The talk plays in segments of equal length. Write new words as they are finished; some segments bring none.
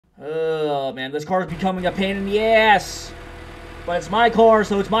Oh, man, this car is becoming a pain in the ass. But it's my car,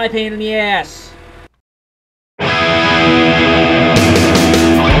 so it's my pain in the ass.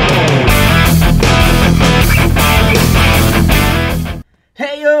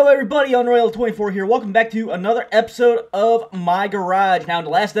 Hey, yo, everybody, Unreal24 here. Welcome back to another episode of My Garage. Now, in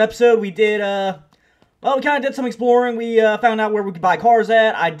the last episode, we did, well, we kind of did some exploring. We found out where we could buy cars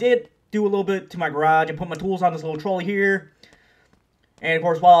at. I did do a little bit to my garage and put my tools on this little trolley here. And, of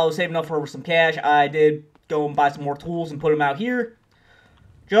course, while I was saving up for some cash, I did go and buy some more tools and put them out here.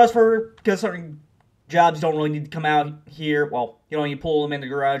 Just because certain jobs don't really need to come out here. Well, you don't need to pull them in the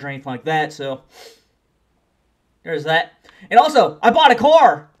garage or anything like that, so there's that. And also, I bought a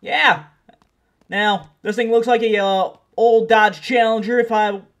car! Yeah! Now, this thing looks like a old Dodge Challenger, if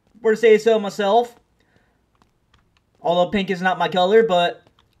I were to say so myself. Although pink is not my color, but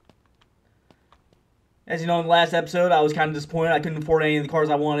as you know, in the last episode, I was kind of disappointed. I couldn't afford any of the cars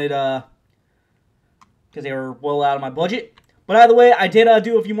I wanted, because they were well out of my budget. But either way, I did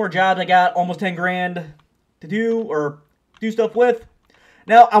do a few more jobs. I got almost 10 grand to do, or do stuff with.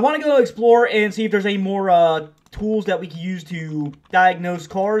 Now, I want to go explore and see if there's any more tools that we can use to diagnose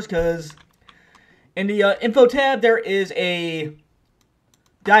cars, because in the info tab, there is a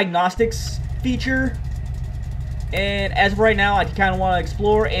diagnostics feature. And as of right now, I kind of want to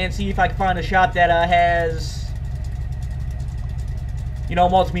explore and see if I can find a shop that has, you know,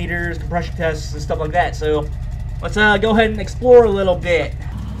 multimeters, compression tests, and stuff like that. So let's go ahead and explore a little bit.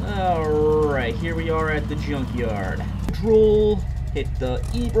 Alright, here we are at the junkyard. Control, hit the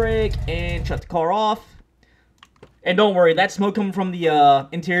e-brake, and shut the car off. And don't worry, that smoke coming from the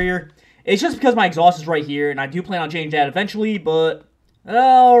interior, it's just because my exhaust is right here, and I do plan on changing that eventually, but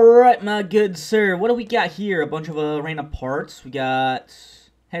alright, my good sir. What do we got here? A bunch of random parts. We got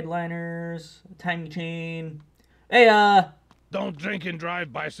headliners, a timing chain. Hey, Don't drink and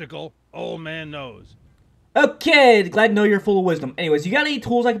drive, bicycle. Old man knows. Okay, glad to know you're full of wisdom. Anyways, you got any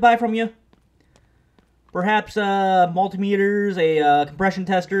tools I can buy from you? Perhaps, multimeters, a compression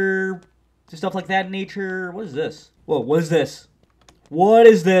tester, stuff like that in nature. What is this? Whoa, what is this? What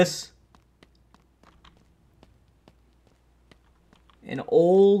is this? An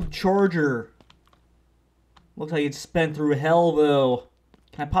old Charger. Looks like it's spent through hell, though.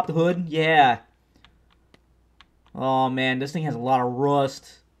 Can I pop the hood? Yeah. Oh, man, this thing has a lot of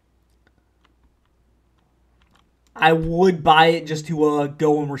rust. I would buy it just to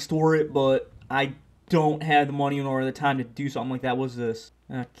go and restore it, but I don't have the money nor the time to do something like that. What's this?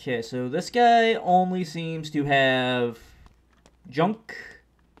 Okay, so this guy only seems to have junk.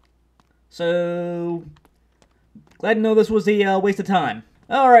 So glad to know this was a waste of time.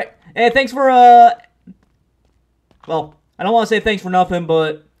 Alright. Hey, thanks for, well, I don't want to say thanks for nothing,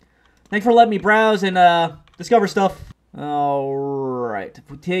 but thanks for letting me browse and, discover stuff. Alright.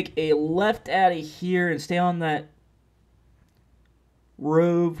 If we take a left out of here and stay on that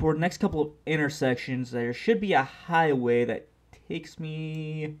road for the next couple of intersections, there should be a highway that takes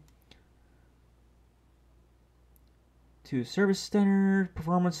me to a service center,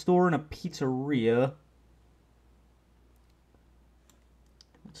 performance store, and a pizzeria.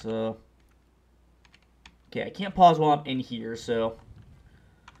 So, okay, I can't pause while I'm in here, so.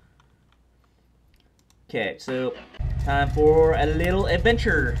 Okay, so, time for a little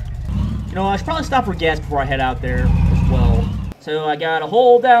adventure. You know, I should probably stop for gas before I head out there as well. So, I got a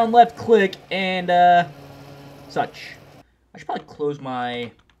hold down left click and, such. I should probably close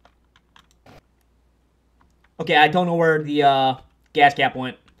my. Okay, I don't know where the, gas cap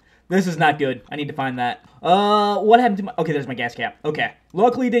went. This is not good. I need to find that. What happened to my... Okay, there's my gas cap. Okay.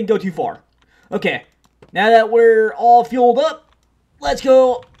 Luckily, it didn't go too far. Okay. Now that we're all fueled up, let's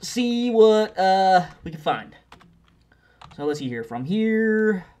go see what, we can find. So, let's see here. From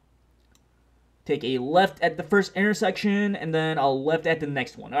here, take a left at the first intersection, and then a left at the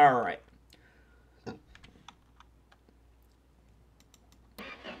next one. Alright.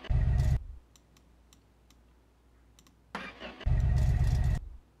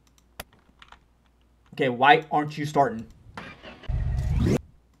 Okay, why aren't you starting?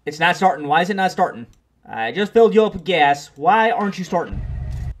 It's not starting. Why is it not starting? I just filled you up with gas. Why aren't you starting?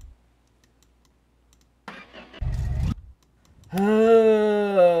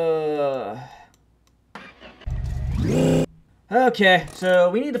 Okay,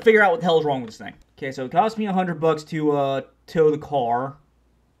 so we need to figure out what the hell is wrong with this thing. Okay, so it cost me $100 to tow the car.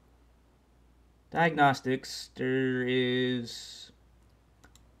 Diagnostics. There is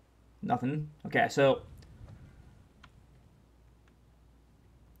nothing. Okay, so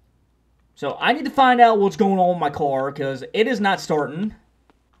I need to find out what's going on with my car, because it is not starting.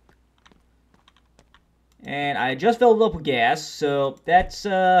 And I just filled it up with gas, so that's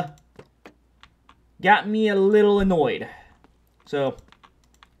got me a little annoyed. So,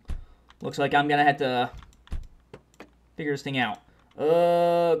 looks like I'm gonna have to figure this thing out.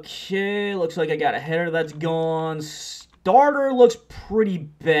 Okay, looks like I got a header that's gone. Starter looks pretty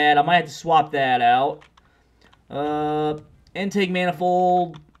bad. I might have to swap that out. Intake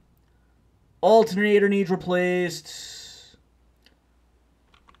manifold. Alternator needs replaced.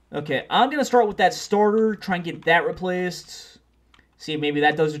 Okay, I'm gonna start with that starter, try and get that replaced. See if maybe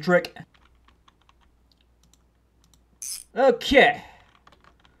that does the trick. Okay.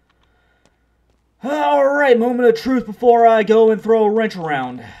 Alright, moment of truth before I go and throw a wrench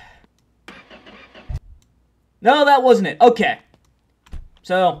around. No, that wasn't it. Okay.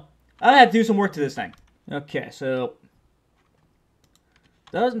 So, I have to do some work to this thing. Okay, so...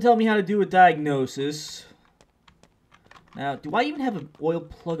 doesn't tell me how to do a diagnosis. Now, do I even have an oil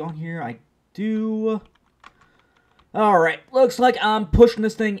plug on here? I do. Alright, looks like I'm pushing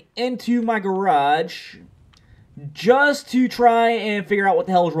this thing into my garage just to try and figure out what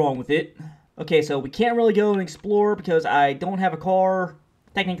the hell is wrong with it. Okay, so we can't really go and explore because I don't have a car,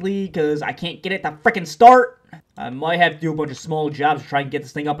 technically, because I can't get it to frickin' start. I might have to do a bunch of small jobs to try and get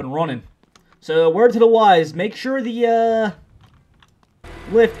this thing up and running. So, word to the wise, make sure the,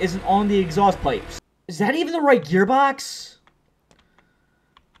 lift isn't on the exhaust pipes. Is that even the right gearbox?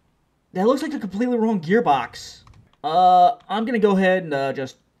 That looks like the completely wrong gearbox. I'm gonna go ahead and,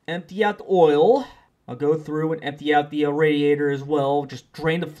 just empty out the oil. I'll go through and empty out the radiator as well. Just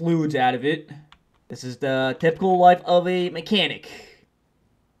drain the fluids out of it. This is the typical life of a mechanic.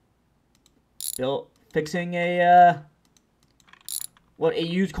 Fixing a, what a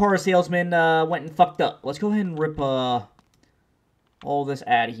used car salesman, went and fucked up. Let's go ahead and rip, all this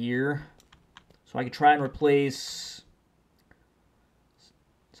out of here. So I can try and replace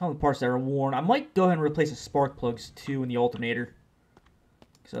some of the parts that are worn. I might go ahead and replace the spark plugs, too, in the alternator.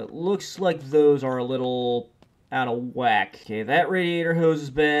 So it looks like those are a little out of whack. Okay, that radiator hose is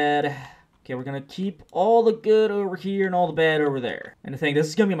bad. Okay, we're going to keep all the good over here and all the bad over there. And the thing, this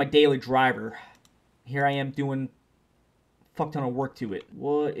is going to be my daily driver. Here I am doing a fuck ton of work to it.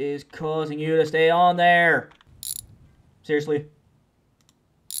 What is causing you to stay on there? Seriously?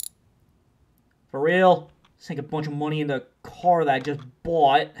 For real? Sink a bunch of money in the car that I just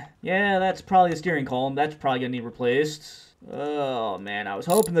bought. Yeah, that's probably the steering column. That's probably going to need replaced. Oh, man, I was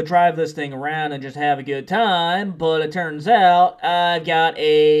hoping to drive this thing around and just have a good time, but it turns out I've got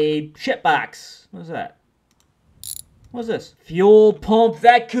a shitbox. What is that? What's this? Fuel pump.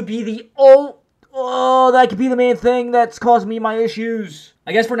 That could be the... Oh, that could be the main thing that's causing me my issues.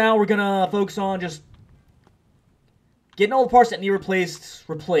 I guess for now, we're gonna focus on just getting all the parts that need replaced.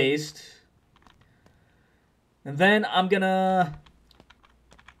 And then I'm gonna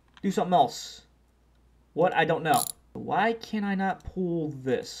do something else. What? I don't know. Why can I not pull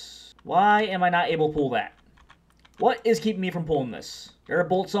this? Why am I not able to pull that? What is keeping me from pulling this? Is there a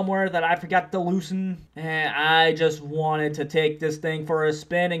bolt somewhere that I forgot to loosen? And I just wanted to take this thing for a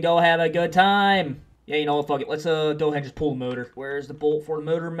spin and go have a good time. Yeah, you know what? Fuck it. Let's go ahead and just pull the motor. Where's the bolt for the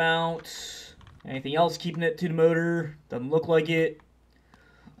motor mount? Anything else keeping it to the motor? Doesn't look like it.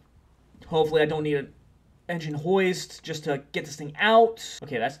 Hopefully I don't need an engine hoist just to get this thing out.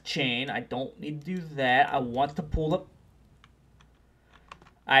 Okay, that's chain. I don't need to do that. I want to pull the...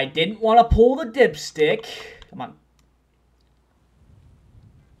 I didn't want to pull the dipstick. Come on.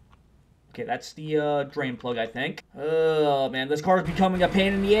 Okay, that's the drain plug, I think. Oh, man, this car is becoming a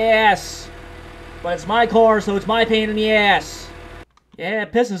pain in the ass. But it's my car, so it's my pain in the ass. Yeah,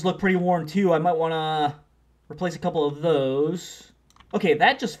 pistons look pretty worn, too. I might want to replace a couple of those. Okay,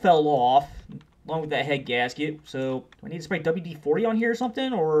 that just fell off, along with that head gasket. So, do I need to spray WD-40 on here or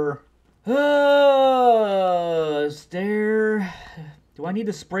something? Or... is there... Do I need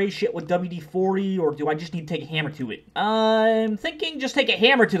to spray shit with WD-40, or do I just need to take a hammer to it? I'm thinking just take a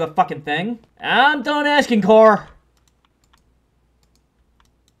hammer to the fucking thing. I'm done asking, car.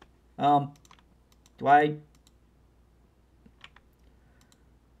 Do I...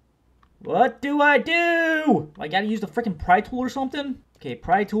 What do I do? I gotta use the freaking pry tool or something? Okay,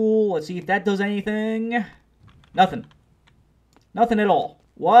 pry tool. Let's see if that does anything. Nothing. Nothing at all.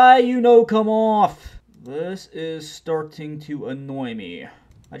 Why you no come off? This is starting to annoy me.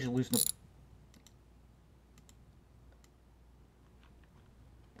 I just loosened the...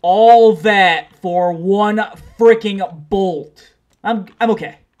 All that for one freaking bolt. I'm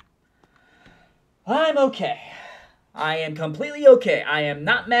okay. I'm okay. I am completely okay. I am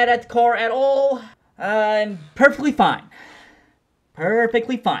not mad at the car at all. I'm perfectly fine.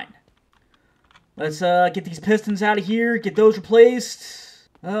 Perfectly fine. Let's get these pistons out of here, get those replaced.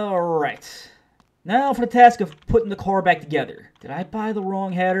 Alright. Now for the task of putting the car back together. Did I buy the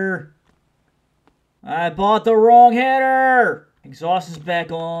wrong header? I bought the wrong header! Exhaust is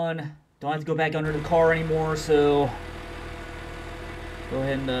back on. Don't have to go back under the car anymore, so... Go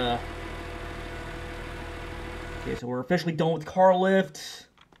ahead and, Okay, so we're officially done with the car lift.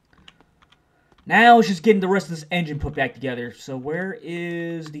 Now it's just getting the rest of this engine put back together. So where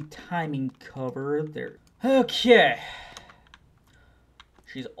is the timing cover? There. Okay.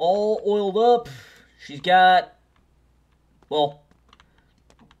 She's all oiled up. She's got, well,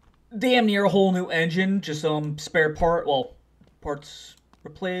 damn near a whole new engine. Just some spare parts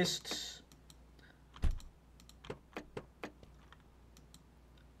replaced.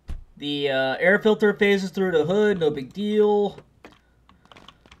 The air filter phases through the hood. No big deal.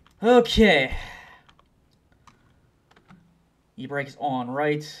 Okay. E-brake is on,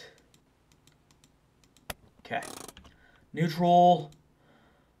 right? Okay. Neutral.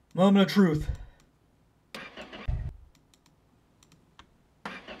 Moment of truth.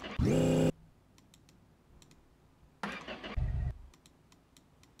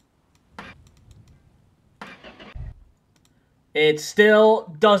 It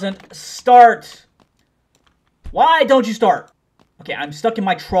still doesn't start. Why don't you start? Okay, I'm stuck in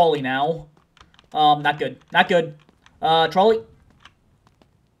my trolley now. Not good. Not good. Trolley.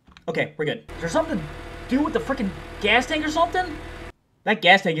 Okay, we're good. Is there something to do with the freaking gas tank or something? That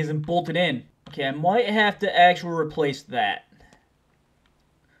gas tank isn't bolted in. Okay, I might have to actually replace that.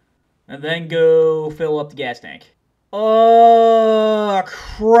 And then go fill up the gas tank. Oh,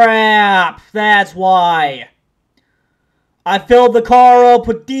 crap. That's why. I filled the car up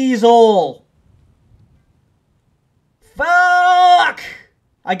with diesel. Fuck!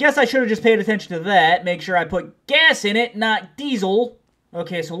 I guess I should have just paid attention to that. Make sure I put gas in it, not diesel.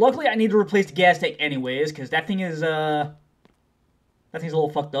 Okay, so luckily I need to replace the gas tank anyways, because that thing is, that thing's a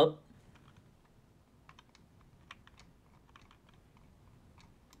little fucked up.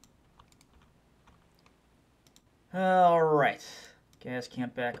 Alright. Gas can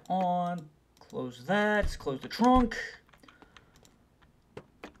back on. Close that. Close the trunk.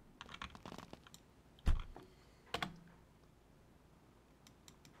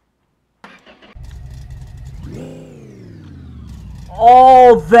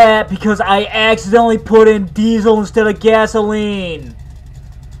 All that because I accidentally put in diesel instead of gasoline.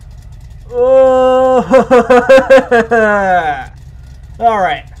 Oh.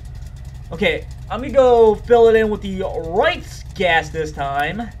 Alright. Okay, I'm gonna go fill it in with the right gas this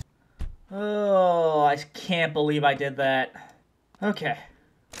time. Oh, I can't believe I did that. Okay.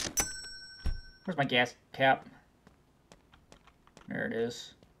 Where's my gas cap? There it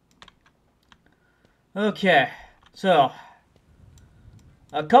is. Okay, so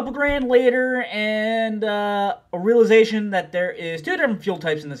a couple grand later, and a realization that there is 2 different fuel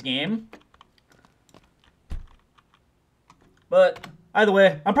types in this game. But either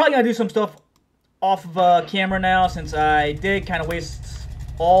way, I'm probably gonna do some stuff off of camera now, since I did kind of waste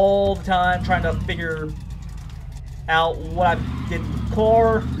all the time trying to figure out what I did with the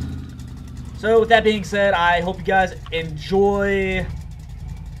car. So with that being said, I hope you guys enjoy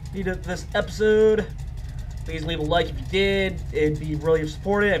this episode. Please leave a like if you did. It'd be really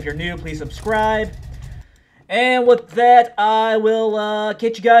supportive. If you're new, please subscribe. And with that, I will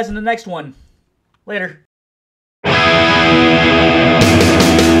catch you guys in the next one. Later.